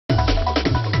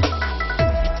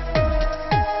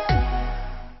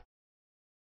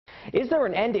Is there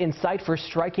an end in sight for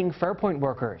striking Fairpoint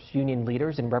workers? Union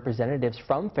leaders and representatives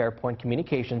from Fairpoint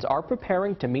Communications are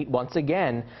preparing to meet once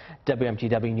again.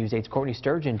 WMTW News 8's Courtney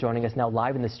Sturgeon joining us now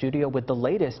live in the studio with the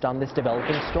latest on this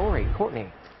developing story. Courtney.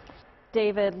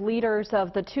 David, leaders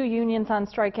of the two unions on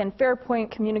strike and Fairpoint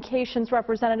Communications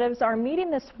representatives are meeting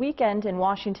this weekend in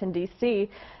Washington, D.C.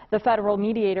 The federal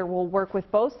mediator will work with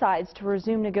both sides to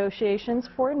resume negotiations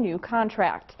for a new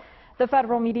contract. The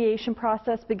federal mediation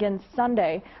process begins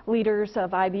Sunday. Leaders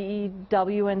of IBE,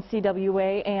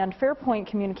 WMTW and Fairpoint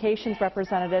Communications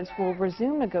representatives will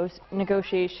resume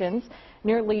negotiations.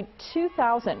 Nearly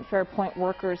 2,000 Fairpoint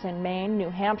workers in Maine, New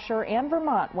Hampshire and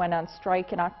Vermont went on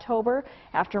strike in October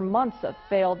after months of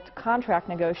failed contract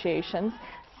negotiations.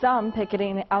 Some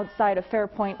picketing outside of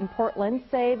Fairpoint in Portland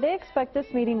say they expect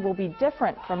this meeting will be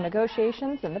different from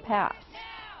negotiations in the past.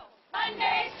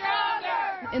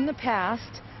 In the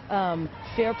past,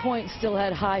 Fairpoint still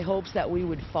had high hopes that we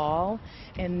would fall,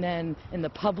 and then the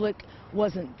public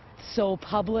wasn't so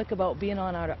public about being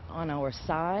on our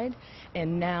side,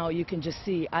 and now you can just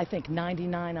see, I think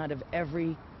 99 out of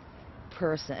every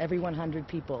person, every 100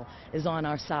 people is on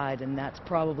our side, and that's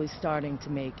probably starting to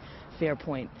make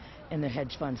Fairpoint and the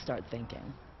hedge funds start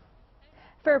thinking.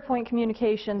 Fairpoint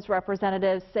Communications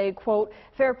representatives say, quote,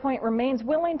 Fairpoint remains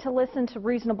willing to listen to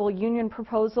reasonable union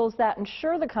proposals that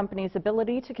ensure the company's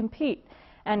ability to compete,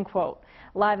 end quote.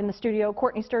 Live in the studio,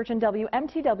 Courtney Sturgeon,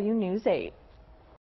 WMTW News 8.